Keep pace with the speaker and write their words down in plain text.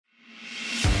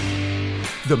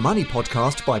The Money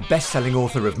Podcast by best-selling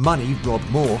author of Money, Rob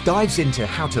Moore, dives into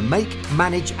how to make,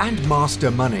 manage and master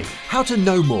money. How to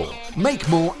know more, make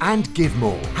more and give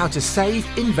more. How to save,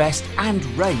 invest and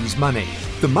raise money.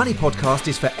 The Money Podcast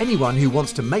is for anyone who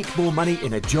wants to make more money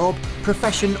in a job,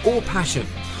 profession or passion.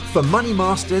 For money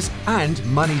masters and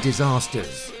money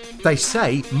disasters. They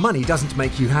say money doesn't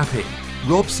make you happy.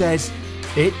 Rob says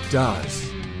it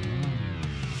does.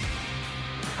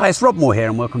 Hi, it's Rob Moore here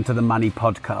and welcome to the Money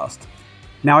Podcast.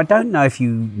 Now, I don't know if you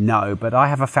know, but I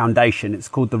have a foundation. It's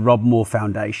called the Rob Moore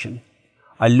Foundation.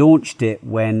 I launched it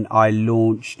when I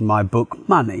launched my book,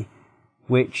 Money,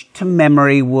 which to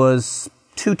memory was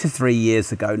 2 to 3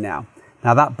 years ago now.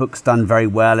 Now, that book's done very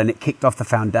well and it kicked off the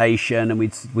foundation and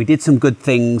we did some good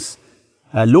things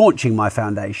launching my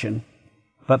foundation.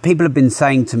 But people have been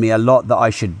saying to me a lot that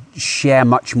I should share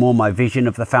much more my vision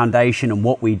of the foundation and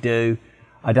what we do.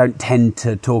 I don't tend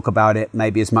to talk about it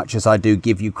maybe as much as I do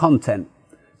give you content.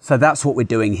 So that's what we're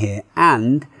doing here.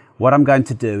 And what I'm going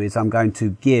to do is I'm going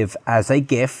to give as a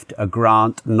gift, a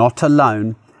grant, not a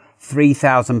loan,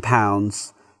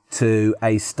 £3,000 to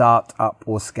a start-up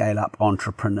or scale-up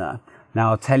entrepreneur.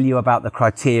 Now, I'll tell you about the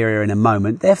criteria in a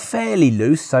moment. They're fairly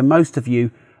loose, so most of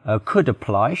you could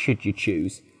apply should you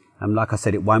choose. Like I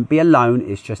said, it won't be a loan.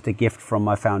 It's just a gift from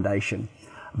my foundation.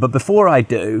 But before I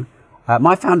do,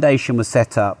 my foundation was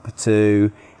set up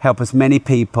to help as many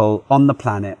people on the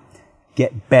planet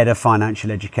get better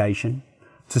financial education,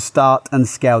 to start and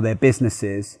scale their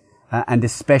businesses, and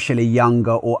especially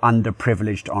younger or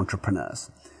underprivileged entrepreneurs.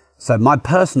 So my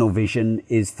personal vision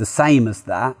is the same as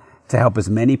that, to help as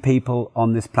many people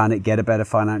on this planet get a better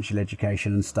financial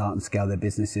education and start and scale their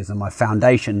businesses. And my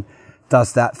foundation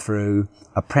does that through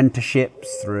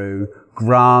apprenticeships, through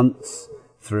grants,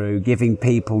 through giving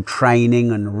people training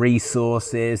and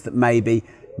resources that maybe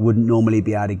wouldn't normally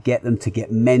be able to get them, to get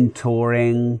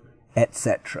mentoring,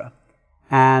 etc.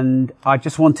 And I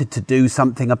just wanted to do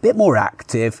something a bit more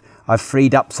active. I've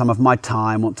freed up some of my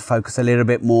time, want to focus a little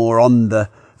bit more on the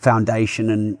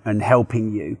foundation and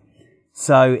helping you.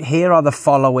 So here are the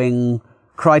following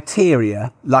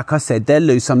criteria. Like I said, they're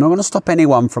loose. I'm not going to stop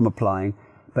anyone from applying.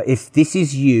 But if this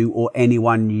is you or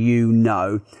anyone you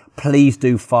know, please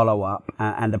do follow up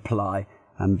and apply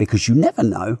because you never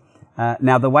know.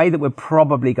 Now, the way that we're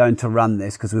probably going to run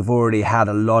this, because we've already had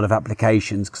a lot of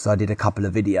applications because I did a couple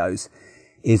of videos,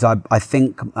 is I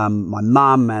think my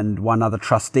mum and one other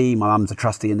trustee, my mum's a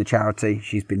trustee in the charity.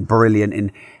 She's been brilliant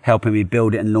in helping me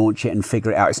build it and launch it and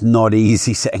figure it out. It's not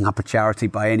easy setting up a charity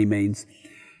by any means.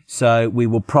 So we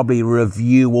will probably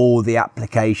review all the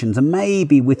applications and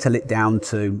maybe whittle it down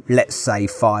to, let's say,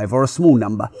 5 or a small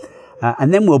number.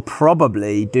 And then we'll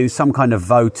probably do some kind of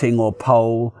voting or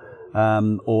poll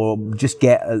or just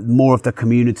get more of the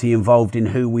community involved in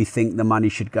who we think the money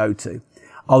should go to.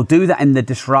 I'll do that in the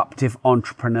Disruptive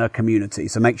Entrepreneur community.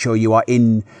 So make sure you are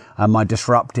in my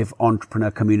Disruptive Entrepreneur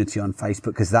community on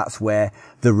Facebook, because that's where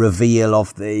the reveal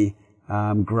of the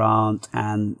grant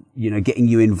and, getting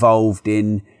you involved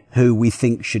in who we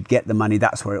think should get the money,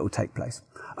 that's where it will take place.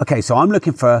 Okay, so I'm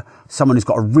looking for someone who's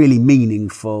got a really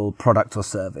meaningful product or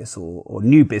service or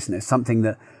new business, something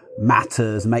that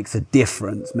matters, makes a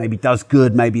difference, maybe does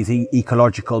good, maybe is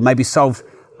ecological, maybe solves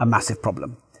a massive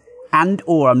problem. And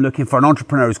or I'm looking for an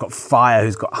entrepreneur who's got fire,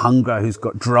 who's got hunger, who's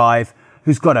got drive,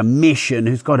 who's got a mission,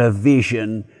 who's got a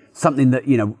vision, something that,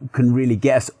 can really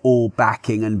get us all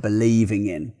backing and believing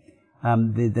in.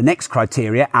 The next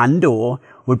criteria and or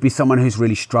would be someone who's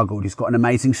really struggled, who's got an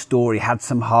amazing story, had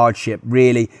some hardship,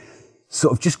 really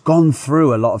sort of just gone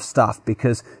through a lot of stuff,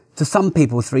 because to some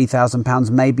people, £3,000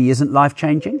 maybe isn't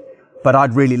life-changing, but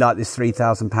I'd really like this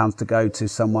 £3,000 to go to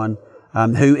someone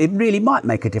who it really might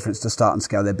make a difference to start and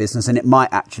scale their business, and it might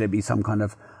actually be some kind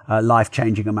of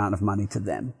life-changing amount of money to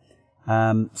them.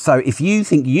 So if you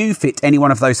think you fit any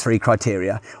one of those 3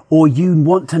 criteria, or you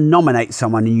want to nominate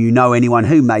someone and you know anyone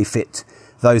who may fit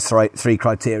those 3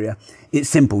 criteria, it's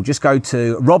simple. Just go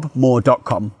to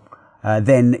robmoore.com.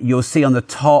 Then you'll see on the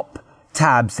top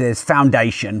tabs, there's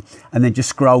foundation, and then just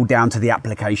scroll down to the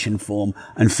application form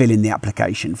and fill in the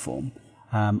application form.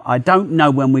 I don't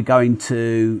know when we're going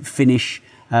to finish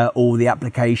all the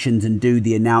applications and do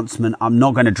the announcement. I'm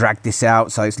not going to drag this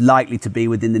out, so it's likely to be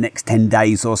within the next 10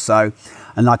 days or so.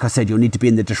 And like I said, you'll need to be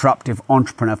in the Disruptive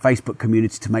Entrepreneur Facebook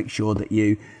community to make sure that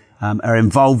you are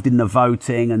involved in the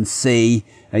voting and see,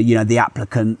 the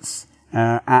applicants.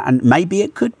 And maybe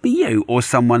it could be you or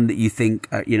someone that you think,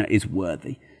 is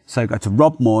worthy. So go to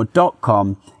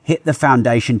robmoore.com, hit the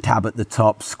foundation tab at the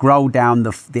top, scroll down,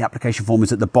 the application form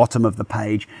is at the bottom of the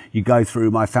page. You go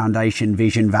through my foundation,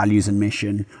 vision, values and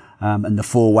mission, and the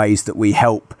 4 ways that we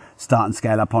help start and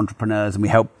scale up entrepreneurs, and we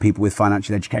help people with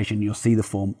financial education. You'll see the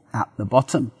form at the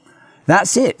bottom.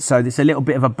 That's it. So it's a little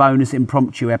bit of a bonus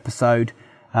impromptu episode.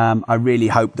 I really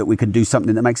hope that we can do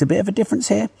something that makes a bit of a difference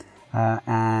here.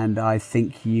 And I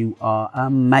think you are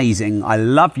amazing. I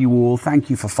love you all. Thank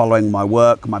you for following my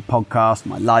work, my podcast,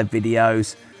 my live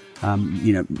videos,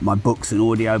 my books and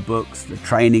audio books, the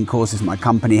training courses my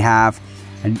company have,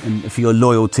 and for your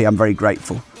loyalty. I'm very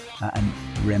grateful. And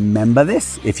remember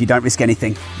this, if you don't risk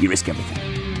anything, you risk everything.